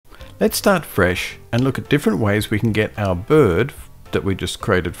Let's start fresh and look at different ways we can get our bird that we just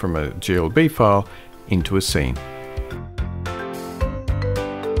created from a GLB file into a scene.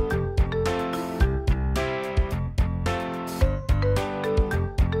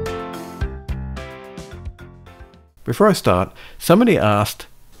 Before I start, somebody asked,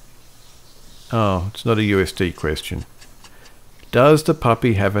 oh, it's not a USD question. Does the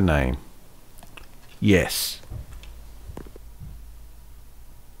puppy have a name? Yes.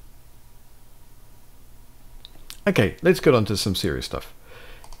 Okay, let's get on to some serious stuff.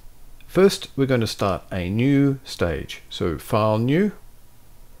 First, we're going to start a new stage. So file new.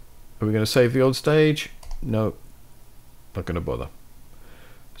 Are we going to save the old stage? No, not going to bother.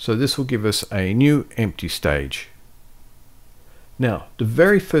 So this will give us a new empty stage. Now, the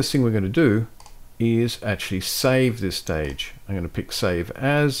very first thing we're going to do is actually save this stage. I'm going to pick save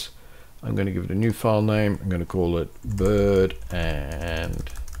as. I'm going to give it a new file name. I'm going to call it bird and,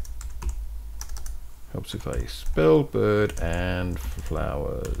 helps if I spell bird and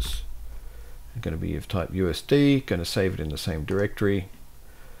flowers. I'm going to be of type USD, going to save it in the same directory.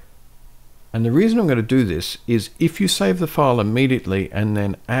 And the reason I'm going to do this is if you save the file immediately and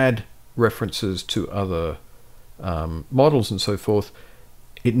then add references to other models and so forth,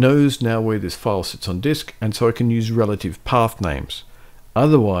 it knows now where this file sits on disk, and so I can use relative path names.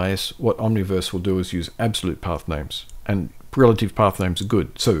 Otherwise, what Omniverse will do is use absolute path names, and relative path names are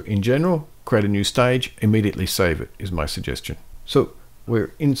good. So in general, create a new stage, immediately save it is my suggestion. So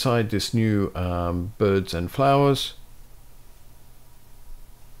we're inside this new birds and flowers,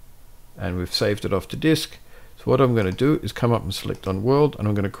 and we've saved it off to disk. So what I'm going to do is come up and select on world, and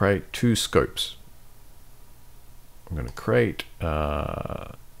I'm going to create two scopes. I'm going to create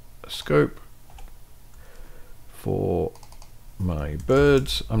a scope for my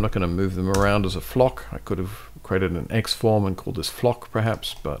birds. I'm not going to move them around as a flock. I could have created an X form and called this flock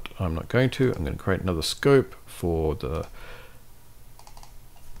perhaps, but I'm not going to. I'm going to create another scope for the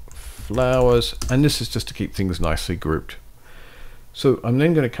flowers, and this is just to keep things nicely grouped. So I'm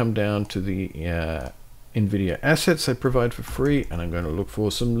then going to come down to the NVIDIA assets they provide for free, and I'm going to look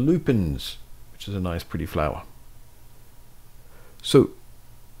for some lupins, which is a nice pretty flower. So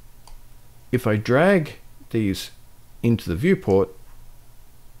if I drag these into the viewport,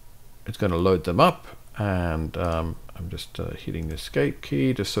 it's going to load them up, and I'm just hitting the escape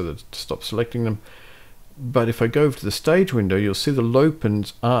key just so that it stops selecting them. But if I go over to the stage window, you'll see the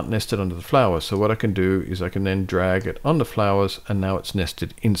lupins aren't nested under the flowers. So what I can do is I can then drag it on the flowers, and now it's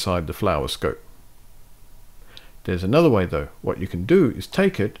nested inside the flower scope. There's another way though. What you can do is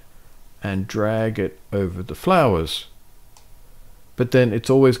take it and drag it over the flowers, but then it's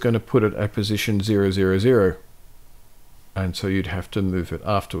always going to put it at position 0, 0, 0. And so you'd have to move it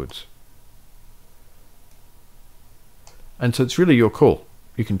afterwards. And so it's really your call.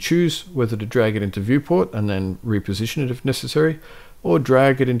 You can choose whether to drag it into viewport and then reposition it if necessary, or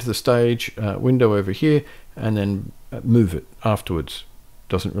drag it into the stage window over here and then move it afterwards.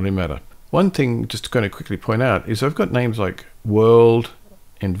 Doesn't really matter. One thing just to kind of quickly point out is I've got names like world,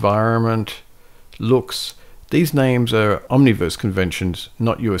 environment, looks. These names are Omniverse conventions,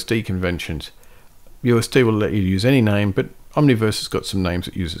 not USD conventions. USD will let you use any name, but Omniverse has got some names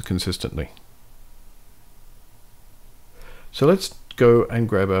it uses consistently. So let's go and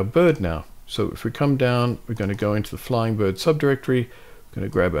grab our bird now. So if we come down, we're going to go into the flying bird subdirectory. We're going to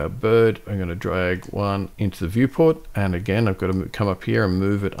grab our bird. I'm going to drag one into the viewport, and again I've got to come up here and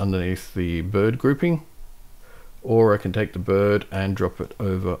move it underneath the bird grouping, or I can take the bird and drop it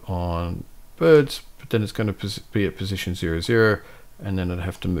over on birds, but then it's going to be at position 0, 0, and then I'd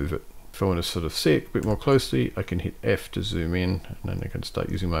have to move it. If I want to sort of see it a bit more closely, I can hit F to zoom in, and then I can start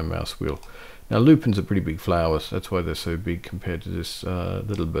using my mouse wheel. Now lupins are pretty big flowers, that's why they're so big compared to this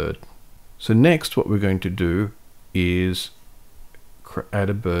little bird. So next what we're going to do is add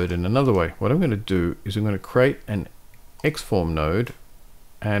a bird in another way. What I'm going to do is I'm going to create an Xform node,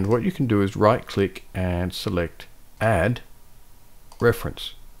 and what you can do is right click and select add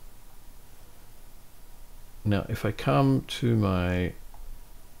reference. Now if I come to my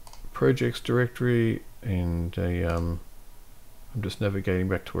projects directory, and I'm just navigating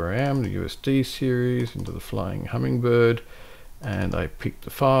back to where I am, the USD series, into the flying hummingbird, and I pick the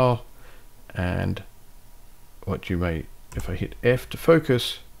file, and what you may, if I hit F to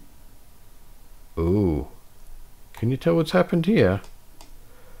focus, oh, can you tell what's happened here?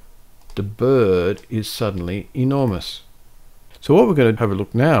 The bird is suddenly enormous. So what we're going to have a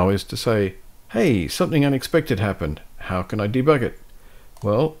look now is to say, hey, something unexpected happened. How can I debug it?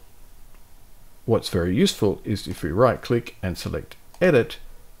 Well, what's very useful is if we right click and select edit,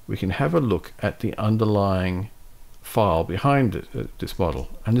 we can have a look at the underlying file behind this model,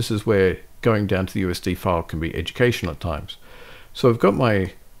 and this is where going down to the USD file can be educational at times. So I've got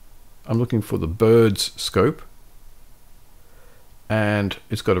I'm looking for the birds scope, and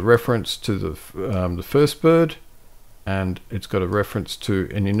it's got a reference to the first bird, and it's got a reference to,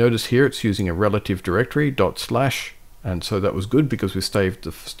 and you notice here it's using a relative directory /, and so that was good because we saved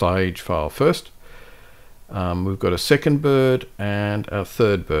the stage file first. We've got a second bird and our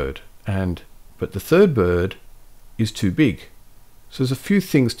third bird, but the third bird is too big. So there's a few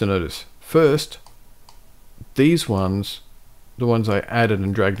things to notice. First, these ones, the ones I added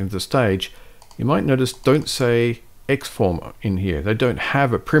and dragged into the stage, you might notice don't say xform in here. They don't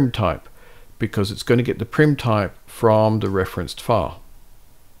have a prim type because it's going to get the prim type from the referenced file.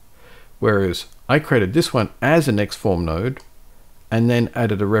 Whereas I created this one as an xform node and then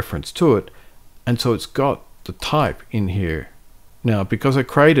added a reference to it, and so it's got the type in here. Now, because I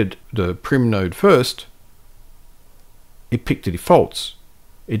created the prim node first, it picked the defaults.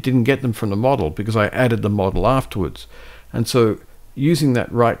 It didn't get them from the model because I added the model afterwards. And so using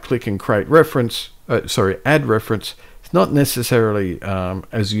that right click and create reference, add reference, it's not necessarily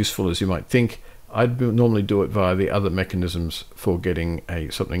as useful as you might think. I'd normally do it via the other mechanisms for getting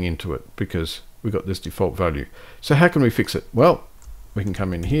something into it because we got this default value. So how can we fix it? Well, we can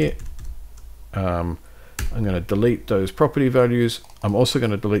come in here. I'm going to delete those property values. I'm also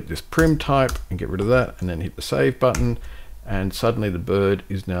going to delete this prim type and get rid of that, and then hit the save button, and suddenly the bird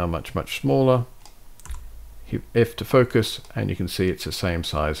is now much smaller. Hit F to focus, and you can see it's the same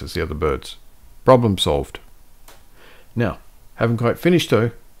size as the other birds. Problem solved. Now, haven't quite finished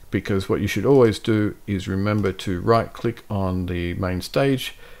though, because what you should always do is remember to right click on the main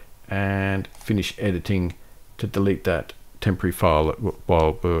stage and finish editing to delete that temporary file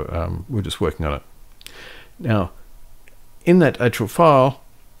while we're just working on it. Now, in that actual file,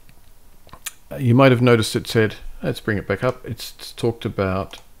 you might have noticed it said, let's bring it back up, it's talked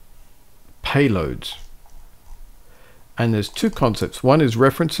about payloads. And there's two concepts. One is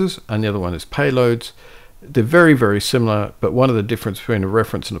references and the other one is payloads. They're very similar, but one of the difference between a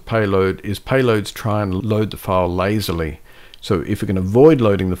reference and a payload is payloads try and load the file lazily. So if you can avoid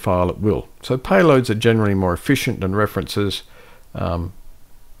loading the file, it will. So payloads are generally more efficient than references,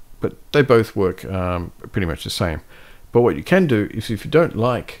 but they both work pretty much the same. But what you can do is, if you don't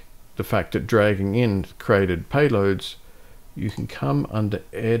like the fact that dragging in created payloads, you can come under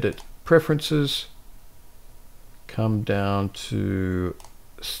Edit Preferences, come down to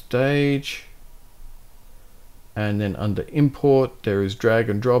Stage, and then under Import there is drag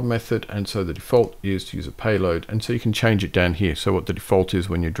and drop method, and so the default is to use a payload, and so you can change it down here, so what the default is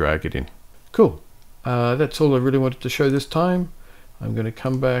when you drag it in. Cool. That's all I really wanted to show this time. I'm going to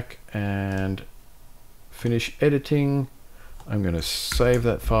come back and finish editing. I'm going to save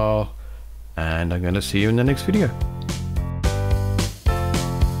that file, and I'm going to see you in the next video.